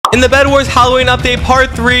In the Bedwars Halloween update part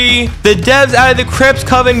 3, the devs added the CRYPT'S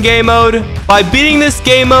Coven game mode. By beating this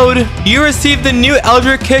game mode, you receive the new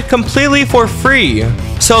ELDRIC kit completely for free.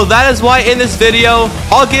 So that is why in this video,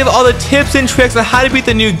 I'll give all the tips and tricks on how to beat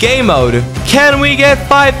the new game mode. Can we get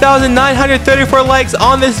 5,934 likes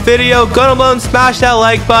on this video? Go down below and smash that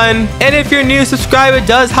like button. And if you're new, subscribe, it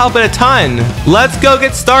does help it a ton. Let's go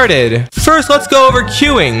get started. First, let's go over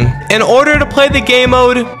queuing. In order to play the game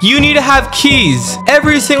mode, you need to have keys.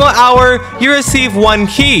 Every single hour, you receive 1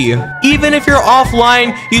 key. Even if you're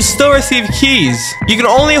offline, you still receive keys. You can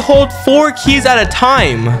only hold 4 keys at a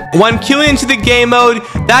time. When queuing into the game mode,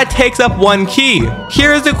 that takes up 1 key.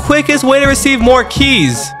 Here is the quickest way to receive more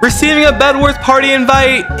keys. Receiving a Bedwars party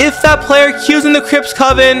invite. If that player queues in the CRYPT'S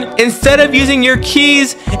Coven, instead of using your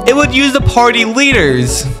keys, it would use the party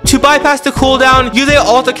leaders. To bypass the cooldown, use a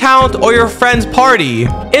alt account or your friend's party.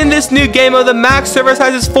 In this new game mode, the max server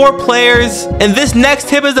size is 4 players. And this next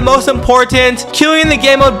tip is the most important. Queuing in the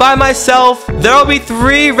game mode by myself, there will be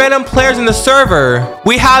 3 random players in the server.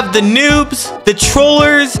 We have the noobs, the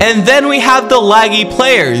trollers, and then we have the laggy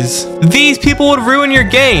players. These people would ruin your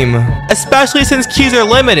game, especially since keys are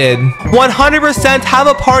limited. 100% have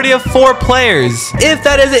a party of 4 players. If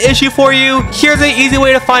that is an issue for you, here's an easy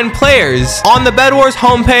way to find players. On the Bedwars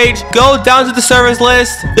homepage, go down to the servers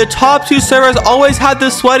list. The top 2 servers always have the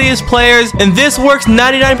sweatiest players, and this works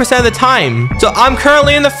 99% of the time. So I'm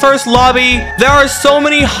currently in the first lobby. There are so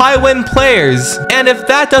many high win players, and if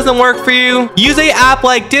that doesn't work for you, use an app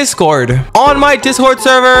like Discord. On my Discord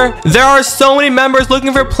server, there are so many members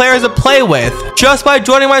looking for players to play with. Just by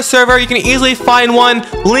joining my server, you can easily find one,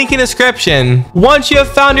 link in description. Once you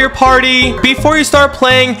have found your party, before you start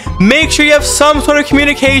playing, make sure you have some sort of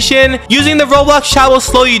communication. Using the Roblox chat will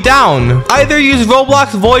slow you down. Either use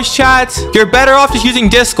Roblox voice chat, you're better off just using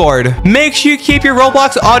Discord. Make sure you keep your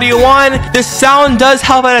Roblox audio on. The sound does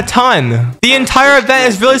help out a ton. The entire event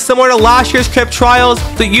is really similar to last year's CRYPT trials.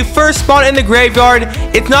 So you first spawn in the graveyard.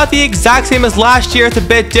 It's not the exact same as last year, it's a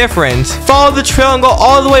bit different. Follow the trail and go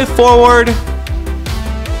all the way forward.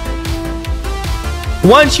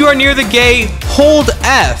 Once you are near the gate, hold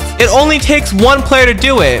F. It only takes 1 player to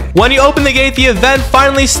do it. When you open the gate, the event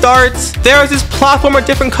finally starts. There is this platform with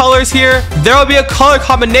different colors here. There will be a color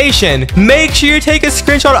combination. Make sure you take a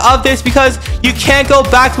screenshot of this because you can't go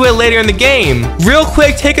back to it later in the game. Real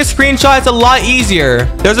quick, take a screenshot. It's a lot easier.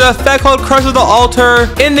 There's an effect called Curse of the Altar.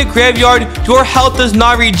 In the graveyard, your health does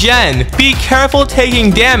not regen. Be careful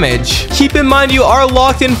taking damage. Keep in mind you are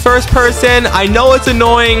locked in first person. I know it's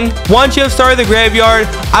annoying. Once you have started the graveyard,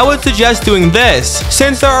 I would suggest doing this.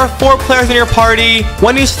 Since there are 4 players in your party,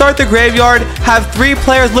 when you start the graveyard, have 3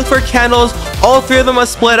 players look for candles. All 3 of them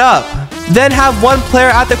must split up. Then have 1 player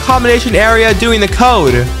at the combination area doing the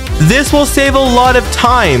code. This will save a lot of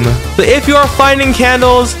time. But if you are finding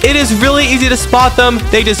candles, it is really easy to spot them.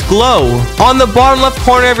 They just glow. On the bottom left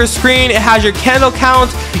corner of your screen, it has your candle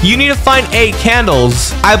count. You need to find 8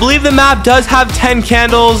 candles. I believe the map does have 10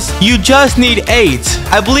 candles. You just need 8.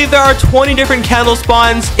 I believe there are 20 different candle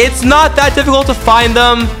spawns. It's not that difficult to find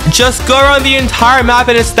them. Just go around the entire map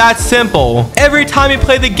and it's that simple. Every time you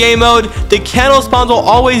play the game mode, the candle spawns will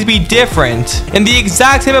always be different. And the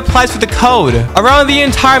exact same applies for the code. Around the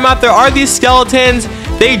entire map, there are these skeletons.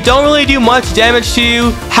 They don't really do much damage to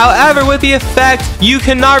you. However, with the effect, you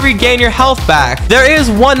cannot regain your health back. There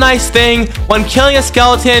is one nice thing. When killing a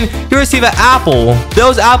skeleton, you receive an apple.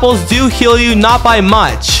 Those apples do heal you, not by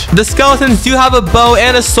much. The skeletons do have a bow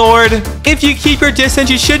and a sword. If you keep your distance,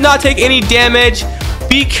 you should not take any damage.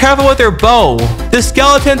 Be careful with their bow. The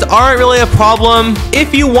skeletons aren't really a problem.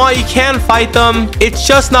 If you want, you can fight them. It's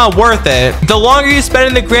just not worth it. The longer you spend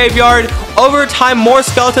in the graveyard, over time, more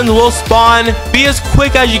skeletons will spawn. Be as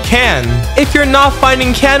quick as you can. If you're not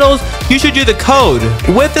finding candles, you should do the code.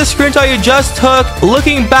 With the screenshot you just took,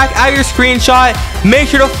 looking back at your screenshot, make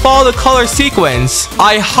sure to follow the color sequence.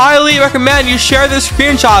 I highly recommend you share this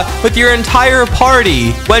screenshot with your entire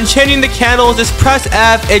party. When changing the candles, just press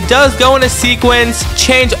F. It does go in a sequence.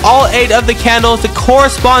 Change all 8 of the candles to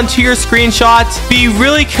correspond to your screenshot. Be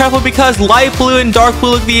really careful because light blue and dark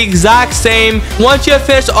blue look the exact same. Once you have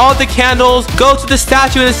finished all the candles, go to the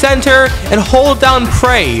statue in the center and hold down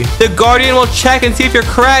pray. The guardian will check and see if you're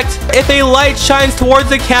correct. If a light shines towards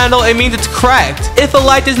the candle, it means it's correct. If a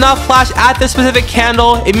light does not flash at the specific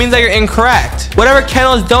candle, it means that you're incorrect. Whatever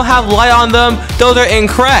candles don't have light on them, those are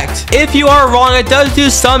incorrect. If you are wrong, it does do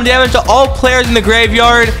some damage to all players in the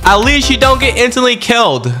graveyard. At least you don't get instantly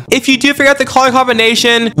killed. If you do forget the color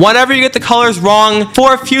combination, whenever you get the colors wrong,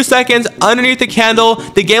 for a few seconds underneath the candle,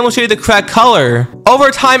 the game will show you the correct color. Over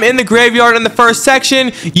time in the graveyard in the first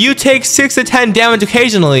section, you take 6 to 10 damage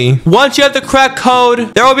occasionally. Once you have the correct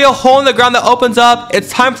code, there will be a hole in the ground that opens up. It's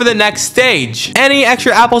time for the next stage. Any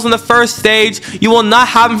extra apples in the first stage, you will not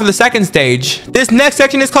have them for the second stage. This next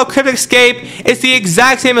section is called Crypt Escape. It's the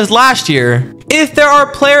exact same as last year. If there are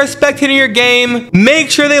players spectating your game, make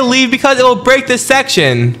sure they leave because it will break this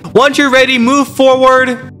section. Once you're ready, move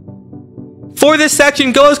forward. For this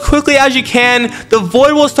section, go as quickly as you can. The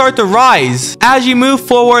void will start to rise. As you move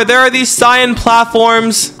forward, there are these cyan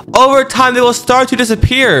platforms. Over time, they will start to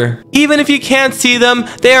disappear. Even if you can't see them,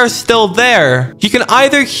 they are still there. You can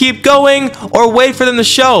either keep going or wait for them to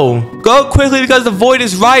show. Go quickly because the void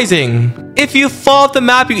is rising. If you fall off the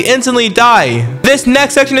map, you instantly die. This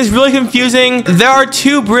next section is really confusing. There are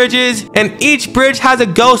 2 bridges, and each bridge has a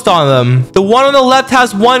ghost on them. The one on the left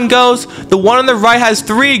has 1 ghost. The one on the right has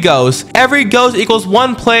 3 ghosts. Every ghost equals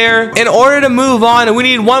 1 player. In order to move on, we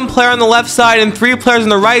need 1 player on the left side and 3 players on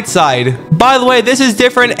the right side. By the way, this is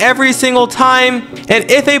different every single time. And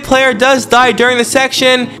if a player does die during the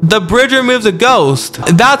section, the bridge removes a ghost.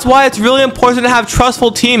 That's why it's really important to have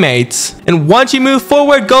trustful teammates. And once you move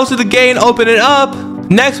forward, go to the gate and open it up.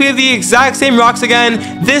 Next, we have the exact same rocks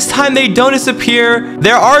again. This time, they don't disappear.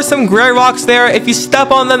 There are some gray rocks there. If you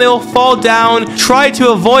step on them, they will fall down. Try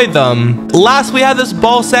to avoid them. Last, we have this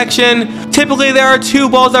ball section. Typically, there are 2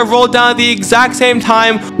 balls that roll down at the exact same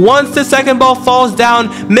time. Once the second ball falls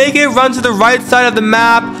down, make it run to the right side of the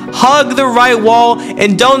map. Hug the right wall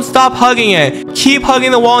and don't stop hugging it. Keep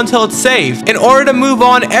hugging the wall until it's safe. In order to move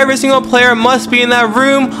on, every single player must be in that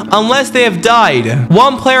room unless they have died.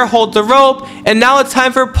 1 player holds the rope, and now it's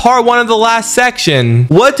time for part 1 of the last section.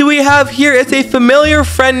 What do we have here? It's a familiar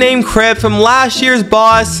friend named Crypt from last year's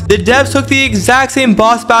boss. The devs took the exact same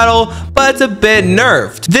boss battle, but it's a bit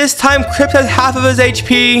nerfed. This time, Crypt has half of his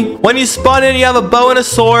HP. When you spawn in, you have a bow and a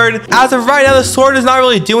sword. As of right now, the sword does not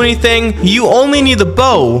really do anything. You only need the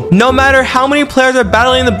bow. No matter how many players are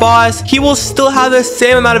battling the boss, he will still have the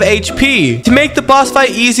same amount of HP. To make the boss fight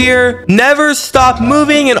easier, never stop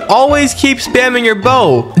moving and always keep spamming your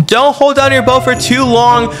bow. Don't hold down your bow for too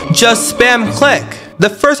long, just spam click. The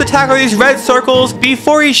first attack are these red circles.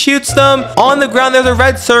 Before he shoots them, on the ground there's a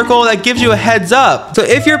red circle that gives you a heads up. So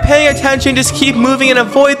if you're paying attention, just keep moving and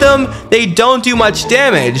avoid them. They don't do much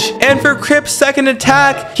damage. And for Crypt's second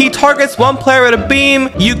attack, he targets 1 player with a beam.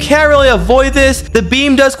 You can't really avoid this. The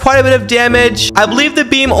beam does quite a bit of damage. I believe the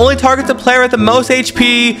beam only targets a player with the most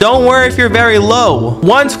HP. Don't worry if you're very low.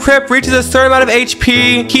 Once Crypt reaches a certain amount of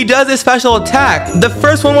HP, he does a special attack. The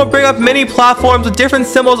first one will bring up mini platforms with different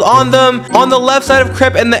symbols on them. On the left side of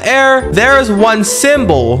Crypt in the air, there is 1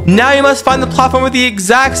 symbol. Now you must find the platform with the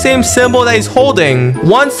exact same symbol that he's holding.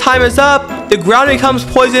 Once time is up, the ground becomes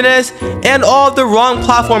poisonous and all of the wrong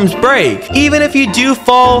platforms break. Even if you do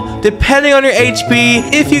fall, depending on your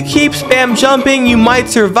HP, if you keep spam jumping, you might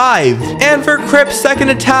survive. And for Crypt's second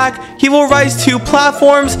attack, he will rise 2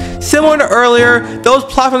 platforms. Similar to earlier, those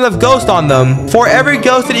platforms have ghosts on them. For every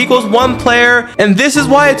ghost, it equals 1 player, and this is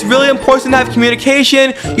why it's really important to have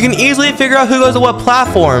communication. You can easily figure out who goes to what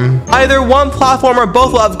platform. Either 1 platform or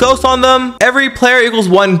both will have ghosts on them. Every player equals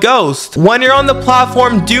 1 ghost. When you're on the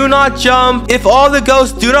platform, do not jump. If all the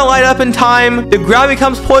ghosts do not light up in time, the ground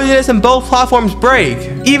becomes poisonous and both platforms break.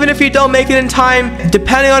 Even if you don't make it in time,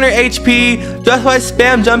 depending on your HP, just by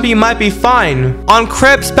spam jumping, you might be fine. On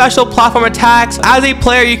Crypt's special platform attacks, as a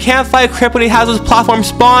player, you can't fight Crypt when he has those platforms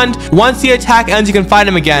spawned. Once the attack ends, you can fight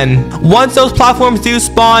him again. Once those platforms do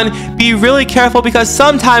spawn, be really careful because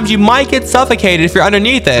sometimes you might get suffocated if you're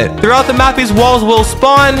underneath it. Throughout the map, these walls will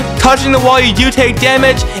spawn. Touching the wall, you do take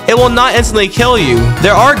damage. It will not instantly kill you.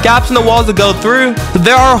 There are gaps in the walls to go through.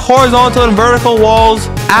 There are horizontal and vertical walls.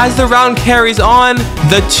 As the round carries on,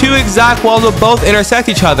 the 2 exact walls will both intersect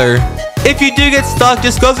each other. If you do get stuck,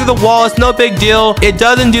 just go through the wall. It's no big deal. It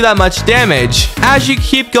doesn't do that much damage. As you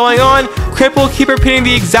keep going on, Crypt will keep repeating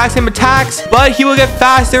the exact same attacks, but he will get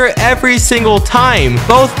faster every single time.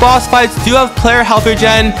 Both boss fights do have player health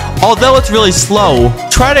regen, although it's really slow.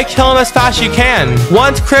 Try to kill him as fast as you can.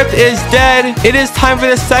 Once Crypt is dead, it is time for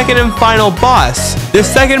the second and final boss. The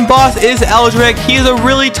second boss is ELDRIC. He is a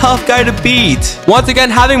really tough guy to beat. Once again,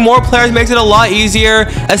 having more players makes it a lot easier,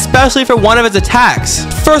 especially for one of his attacks.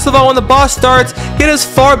 First of all, when the boss starts, get as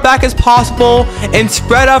far back as possible and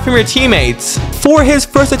spread out from your teammates. For his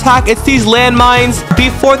first attack, it's these landmines.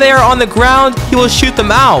 Before they are on the ground, he will shoot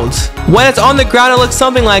them out. When it's on the ground, it looks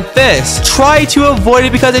something like this. Try to avoid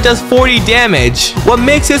it because it does 40 damage. What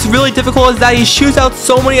makes this really difficult is that he shoots out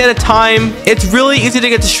so many at a time. It's really easy to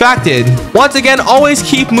get distracted. Once again, always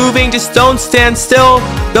keep moving. Just don't stand still.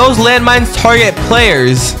 Those landmines target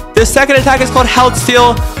players. The second attack is called Health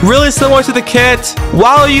Steal, really similar to the kit.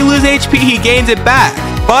 While you lose HP, he gains it back.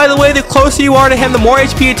 By the way, the closer you are to him, the more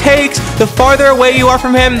HP it takes. The farther away you are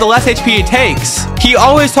from him, the less HP it takes. He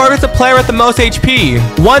always targets the player with the most HP.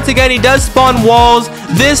 Once again, he does spawn walls.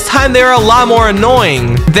 This time, they are a lot more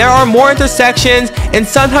annoying. There are more intersections, and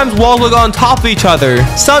sometimes walls will go on top of each other.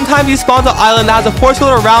 Sometimes he spawns an island that has a force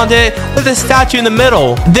field around it with a statue in the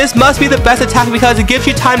middle. This must be the best attack because it gives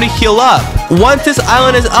you time to heal up. Once this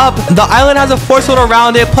island is up, the island has a force field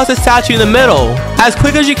around it plus a statue in the middle. As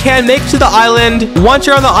quick as you can, make it to the island. Once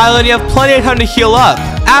you're on the island, you have plenty of time to heal up.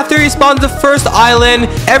 After he spawns the first island,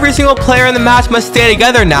 every single player in the match must stay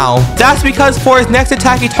together now. That's because for his next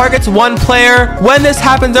attack, he targets one player. When this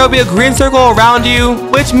happens, there will be a green circle around you,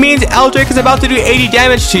 which means ELDRIC is about to do 80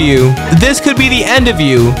 damage to you. This could be the end of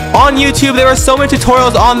you. On YouTube, there are so many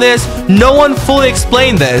tutorials on this. No one fully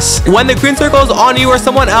explained this. When the green circle is on you or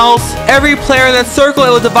someone else, every player in that circle, it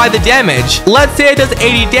will divide the damage. Let's say it does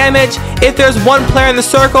 80 damage. If there's one player in the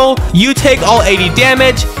circle, you take all 80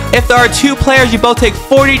 damage. If there are two players, you both take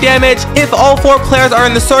 40 damage. If all four players are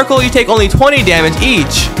in the circle, you take only 20 damage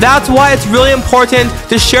each. That's why it's really important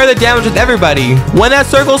to share the damage with everybody. When that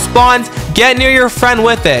circle spawns, get near your friend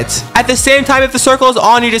with it. At the same time, if the circle is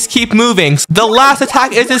on, you just keep moving. The last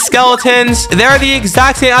attack is the skeletons. They're the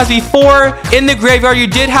exact same as before. In the graveyard, you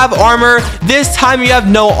did have armor. This time, you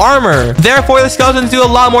have no armor. Therefore, the skeletons do a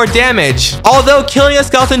lot more damage. Although killing a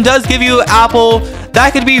skeleton does give you an apple,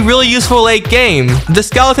 that could be really useful late game. The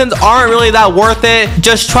skeletons aren't really that worth it.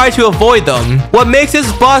 Just try to avoid them. What makes this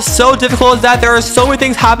boss so difficult is that there are so many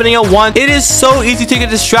things happening at once. It is so easy to get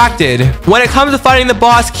distracted. When it comes to fighting the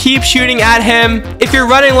boss, keep shooting at him. If you're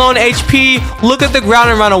running low on HP, look at the ground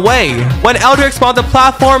and run away. When ELDRIC spawns the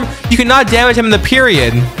platform, you cannot damage him in the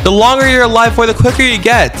period. The longer you're alive for, the quicker he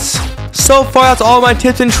gets. So far, that's all my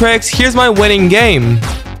tips and tricks. Here's my winning game.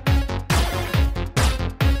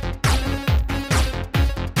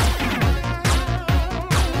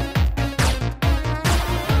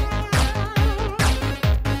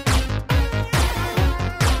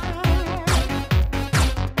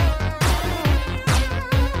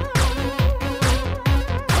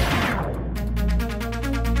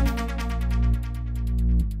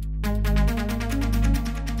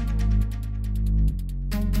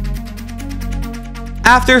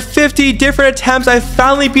 After 50 different attempts, I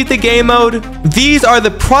finally beat the game mode. These are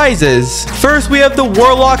the prizes. First, we have the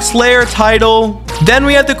Warlock Slayer title. Then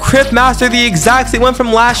we have the Crypt Master, the exact same one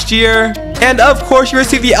from last year. And of course, you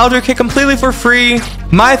receive the ELDRIC kit completely for free.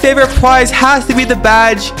 My favorite prize has to be the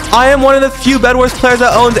badge. I am one of the few Bedwars players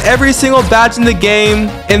that owns every single badge in the game.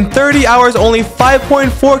 In 30 hours, only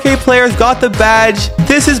 5.4k players got the badge.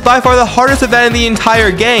 This is by far the hardest event in the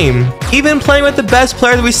entire game. Even playing with the best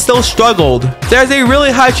players, we still struggled. There's a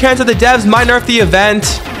really high chance that the devs might nerf the event.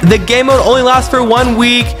 The game mode only lasts for 1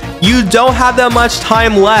 week. You don't have that much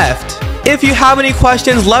time left. If you have any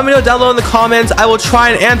questions, let me know down below in the comments. I will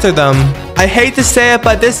try and answer them. I hate to say it,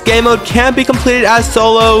 but this game mode can't be completed as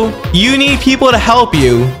solo. You need people to help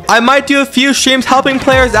you. I might do a few streams helping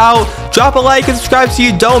players out. Drop a like and subscribe so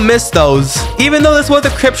you don't miss those. Even though this was a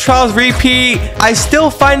Crypt Trials repeat, I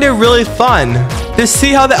still find it really fun. To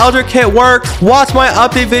see how the ELDRIC kit works, watch my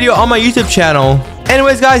update video on my YouTube channel.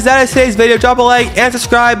 Anyways guys, that is today's video. Drop a like and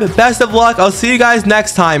subscribe. Best of luck. I'll see you guys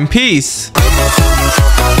next time. Peace.